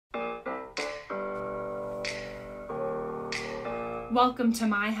Welcome to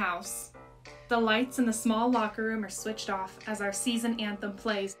my house. The lights in the small locker room are switched off as our season anthem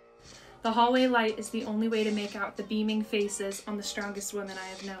plays. The hallway light is the only way to make out the beaming faces on the strongest women I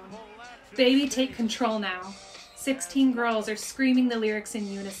have known. Baby, take control now. 16 girls are screaming the lyrics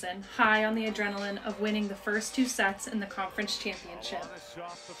in unison, high on the adrenaline of winning the first 2 sets in the conference championship.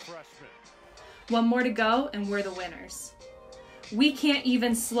 One more to go and we're the winners. We can't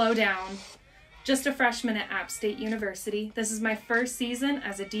even slow down. Just a freshman at App State University, this is my first season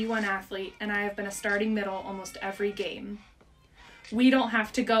as a D1 athlete, and I have been a starting middle almost every game. We don't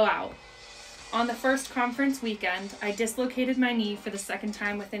have to go out. On the first conference weekend, I dislocated my knee for the second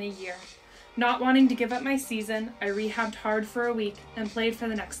time within a year. Not wanting to give up my season, I rehabbed hard for a week and played for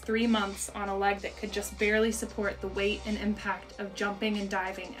the next 3 months on a leg that could just barely support the weight and impact of jumping and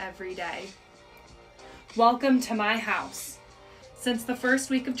diving every day. Welcome to my house. Since the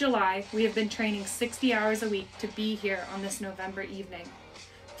first week of July, we have been training 60 hours a week to be here on this November evening.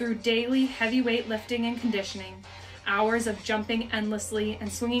 Through daily heavyweight lifting and conditioning, hours of jumping endlessly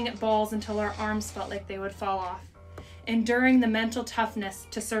and swinging at balls until our arms felt like they would fall off, enduring the mental toughness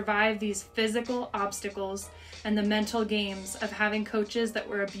to survive these physical obstacles and the mental games of having coaches that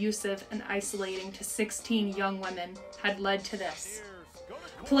were abusive and isolating to 16 young women had led to this.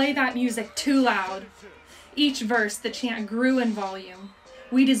 Play that music too loud. Each verse, the chant grew in volume.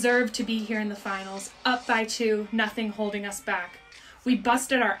 We deserved to be here in the finals, up by 2, nothing holding us back. We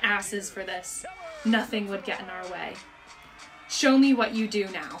busted our asses for this. Nothing would get in our way. Show me what you do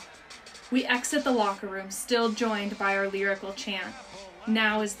now. We exit the locker room, still joined by our lyrical chant.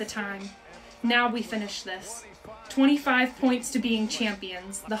 Now is the time. Now we finish this. 25 points to being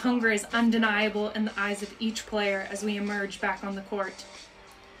champions. The hunger is undeniable in the eyes of each player as we emerge back on the court.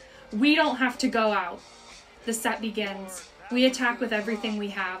 We don't have to go out. The set begins. We attack with everything we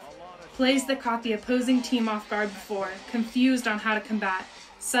have. Plays that caught the opposing team off guard before, confused on how to combat,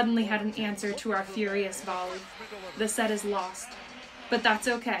 suddenly had an answer to our furious volley. The set is lost. But that's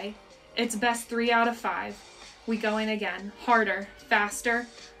okay. It's best 3 out of 5. We go in again, harder, faster,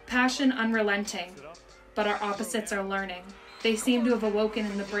 passion unrelenting. But our opposites are learning. They seem to have awoken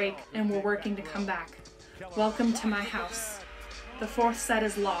in the break and were working to come back. Welcome to my house. The 4th set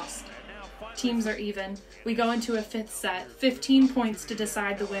is lost. Teams are even. We go into a 5th set, 15 points to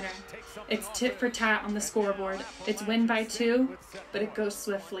decide the winner. It's tit for tat on the scoreboard. It's win by 2, but it goes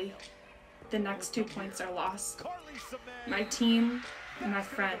swiftly. The next 2 points are lost. My team and my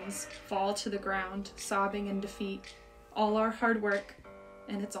friends fall to the ground, sobbing in defeat. All our hard work,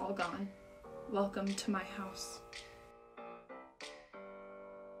 and it's all gone. Welcome to my house.